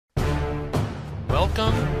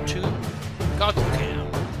Welcome to GoggleCam,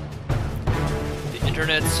 the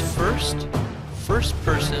internet's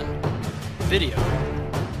first-person video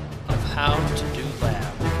of how to do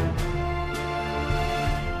lab.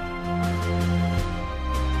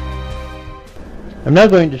 I'm now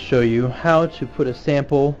going to show you how to put a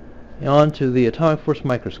sample onto the atomic force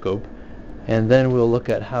microscope, and then we'll look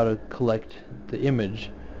at how to collect the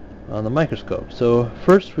image on the microscope. So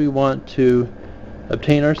first we want to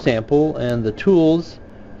obtain our sample, and the tools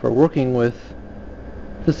for working with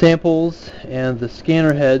the samples and the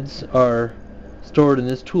scanner heads are stored in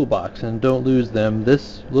this toolbox, and don't lose them.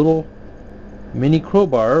 This little mini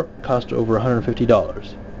crowbar cost over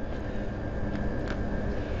 $150.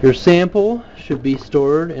 Your sample should be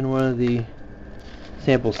stored in one of the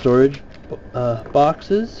sample storage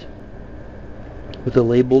boxes with a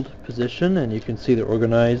labeled position, and you can see the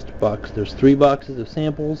organized box. There's 3 boxes of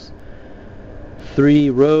samples, 3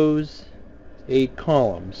 rows, 8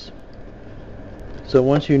 columns. So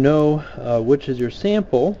once you know which is your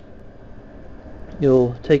sample,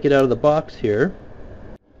 you'll take it out of the box here.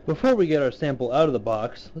 Before we get our sample out of the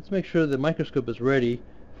box, let's make sure the microscope is ready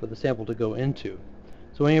for the sample to go into.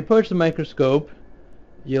 So when you approach the microscope,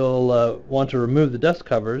 you'll want to remove the dust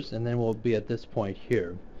covers, and then we'll be at this point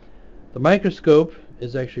here. The microscope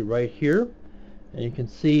is actually right here, and you can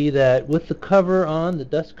see that with the cover on, the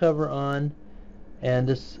dust cover on, and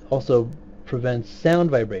this also prevents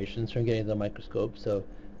sound vibrations from getting to the microscope, so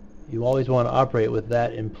you always want to operate with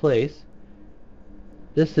that in place.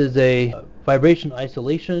 This is a vibration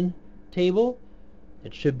isolation table.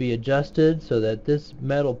 It should be adjusted so that this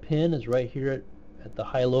metal pin is right here at the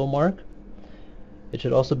high-low mark. It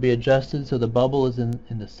should also be adjusted so the bubble is in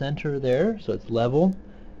the center there, so it's level.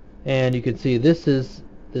 And you can see this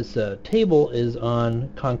table is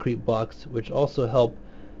on concrete blocks, which also help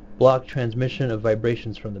block transmission of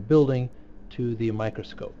vibrations from the building to the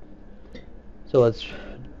microscope. So let's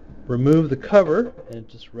remove the cover, and it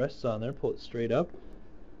just rests on there. Pull it straight up.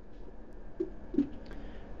 And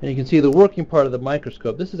you can see the working part of the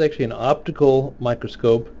microscope. This is actually an optical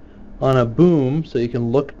microscope on a boom, so you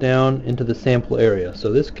can look down into the sample area.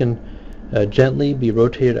 So this can gently be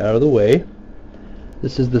rotated out of the way.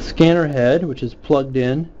 This is the scanner head, which is plugged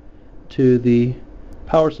in to the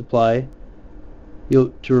power supply.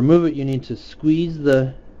 To remove it, you need to squeeze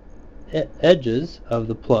the edges of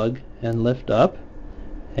the plug and lift up.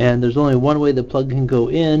 And there's only one way the plug can go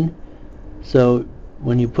in, so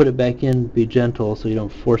when you put it back in, be gentle so you don't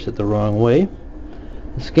force it the wrong way.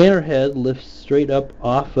 The scanner head lifts straight up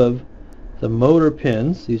off of the motor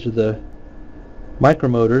pins. These are the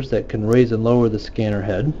micromotors that can raise and lower the scanner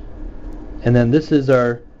head. And then this is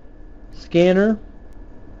our scanner,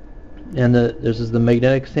 and this is the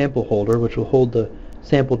magnetic sample holder, which will hold the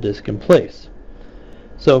sample disc in place.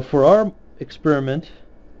 So for our experiment,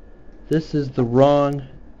 this is the wrong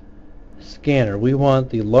scanner. We want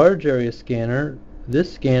the large area scanner.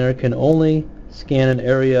 This scanner can only scan an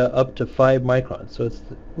area up to 5 microns, so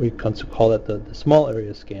we call that the small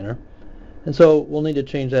area scanner. And so we'll need to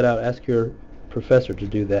change that out. Ask your professor to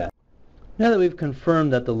do that. Now that we've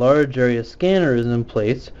confirmed that the large area scanner is in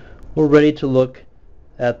place, we're ready to look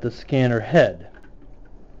at the scanner head.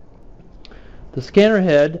 The scanner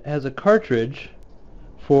head has a cartridge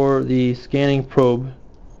for the scanning probe,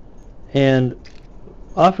 and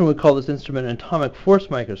often we call this instrument an atomic force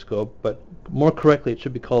microscope, but more correctly it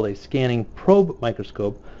should be called a scanning probe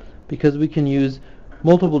microscope, because we can use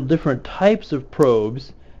multiple different types of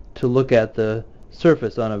probes to look at the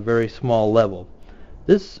surface on a very small level.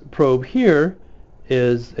 This probe here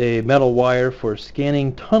is a metal wire for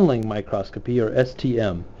scanning tunneling microscopy, or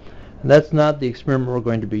STM. And that's not the experiment we're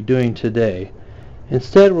going to be doing today.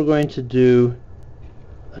 Instead, we're going to do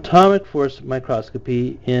atomic force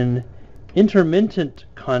microscopy in intermittent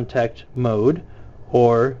contact mode,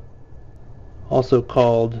 which is also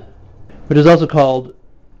called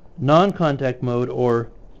non-contact mode or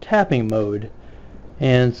tapping mode.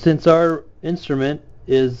 And since our instrument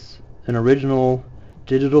is an original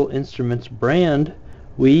Digital Instruments brand,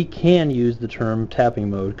 we can use the term tapping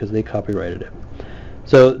mode because they copyrighted it.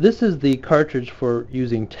 So this is the cartridge for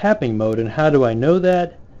using tapping mode, and how do I know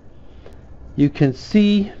that? You can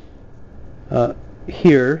see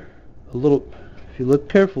here a little, if you look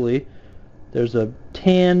carefully, there's a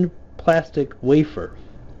tan plastic wafer.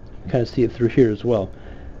 You can kind of see it through here as well.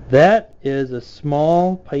 That is a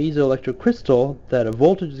small piezoelectric crystal that a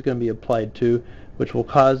voltage is going to be applied to, which will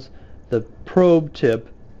cause the probe tip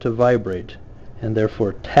to vibrate and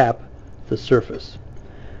therefore tap the surface.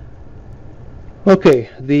 Okay,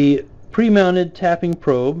 the pre-mounted tapping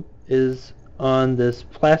probe is on this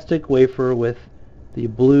plastic wafer with the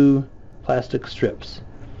blue plastic strips.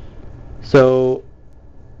 So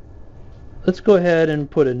let's go ahead and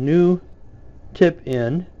put a new tip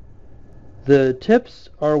in. The tips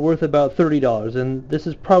are worth about $30, and this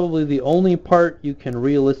is probably the only part you can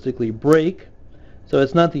realistically break. So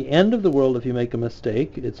it's not the end of the world if you make a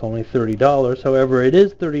mistake. It's only $30. However, it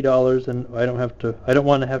is $30, and I don't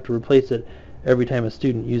want to have to replace it every time a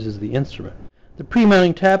student uses the instrument. The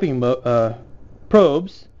pre-mounting tapping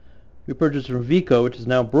probes we purchased from Vico, which is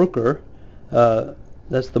now Brooker.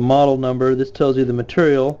 That's the model number. This tells you the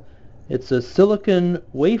material. It's a silicon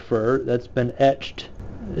wafer that's been etched,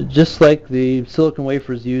 just like the silicon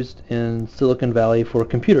wafers used in Silicon Valley for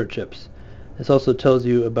computer chips. This also tells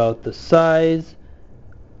you about the size,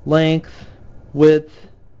 length, width,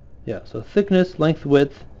 so thickness, length,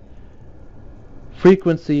 width,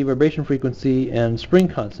 frequency, vibration frequency, and spring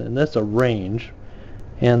constant, and that's a range.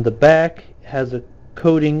 And the back has a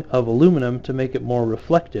coating of aluminum to make it more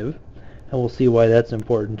reflective, and we'll see why that's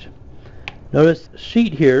important. Notice the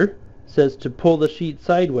sheet here says to pull the sheet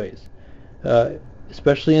sideways,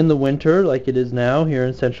 especially in the winter like it is now here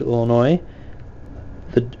in central Illinois.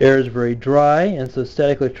 The air is very dry, and so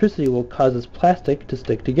static electricity will cause this plastic to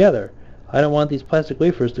stick together. I don't want these plastic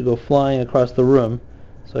wafers to go flying across the room,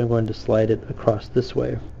 so I'm going to slide it across this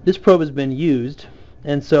way. This probe has been used,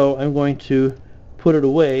 and so I'm going to put it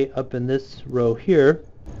away up in this row here,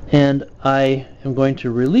 and I am going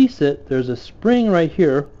to release it. There's a spring right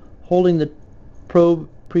here holding the probe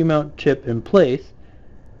pre-mount chip in place.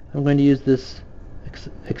 I'm going to use this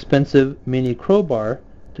expensive mini crowbar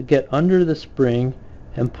to get under the spring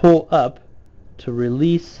and pull up to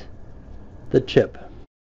release the chip.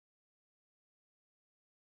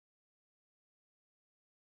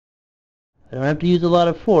 I don't have to use a lot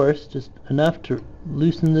of force, just enough to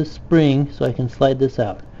loosen this spring so I can slide this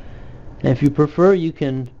out. And if you prefer, you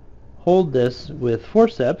can hold this with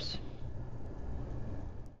forceps.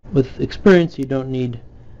 With experience, you don't need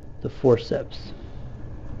the forceps.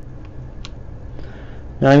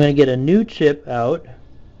 Now I'm going to get a new chip out,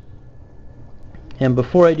 and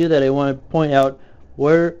before I do that, I want to point out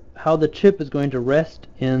how the chip is going to rest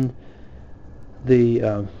in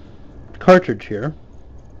the cartridge here.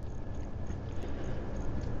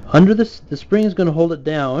 Under the spring is going to hold it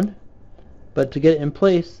down, but to get it in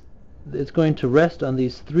place, it's going to rest on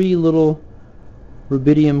these three little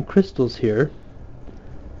rubidium crystals here,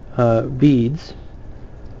 beads,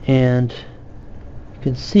 and you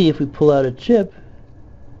can see if we pull out a chip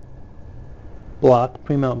block,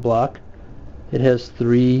 pre-mount block, it has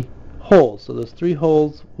three holes. So those three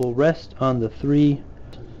holes will rest on the three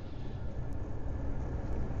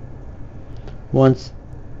once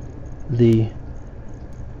the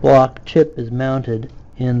block chip is mounted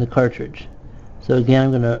in the cartridge. So again, I'm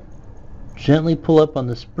going to gently pull up on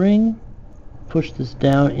the spring, push this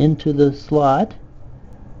down into the slot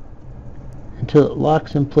until it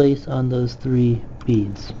locks in place on those three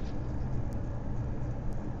beads.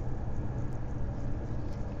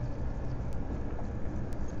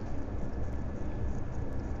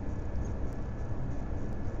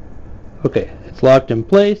 Okay, it's locked in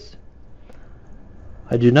place.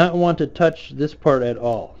 I do not want to touch this part at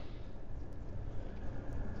all.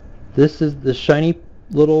 This is the shiny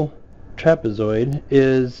little trapezoid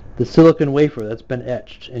is the silicon wafer that's been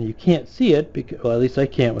etched, and you can't see it because, well, at least I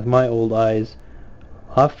can't with my old eyes.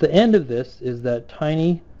 Off the end of this is that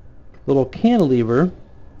tiny little cantilever.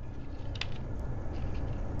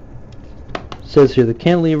 It says here the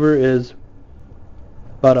cantilever is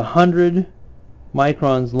about 100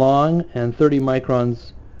 microns long and 30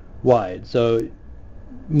 microns wide. So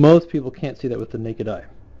most people can't see that with the naked eye.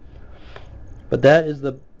 But that is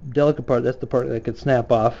the delicate part. That's the part that could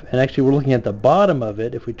snap off. And actually we're looking at the bottom of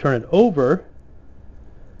it. If we turn it over,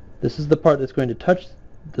 this is the part that's going to touch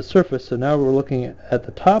the surface. So now we're looking at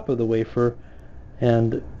the top of the wafer,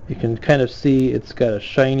 and you can kind of see it's got a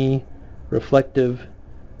shiny reflective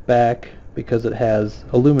back because it has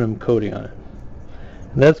aluminum coating on it.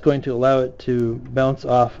 And that's going to allow it to bounce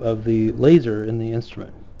off of the laser in the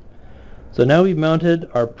instrument. So now we've mounted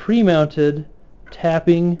our pre-mounted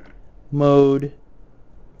tapping mode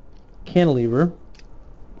cantilever.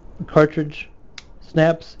 The cartridge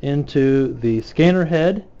snaps into the scanner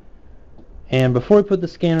head, and before we put the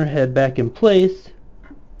scanner head back in place,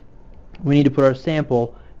 we need to put our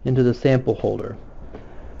sample into the sample holder.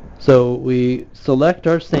 So we select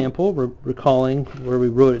our sample, recalling where we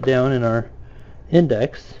wrote it down in our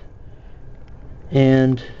index,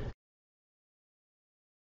 and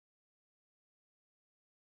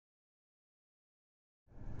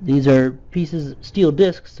these are pieces of steel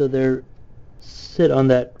discs, so they sit on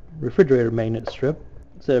that refrigerator magnet strip.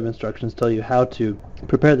 set of instructions tell you how to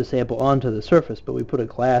prepare the sample onto the surface, but we put a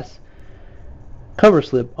glass cover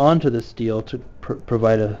slip onto the steel to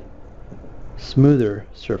provide a smoother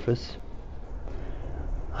surface.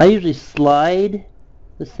 I usually slide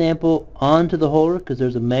the sample onto the holder because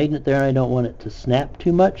there's a magnet there and I don't want it to snap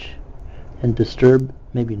too much and disturb,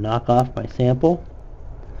 maybe knock off my sample.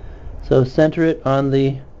 So center it on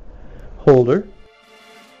the holder.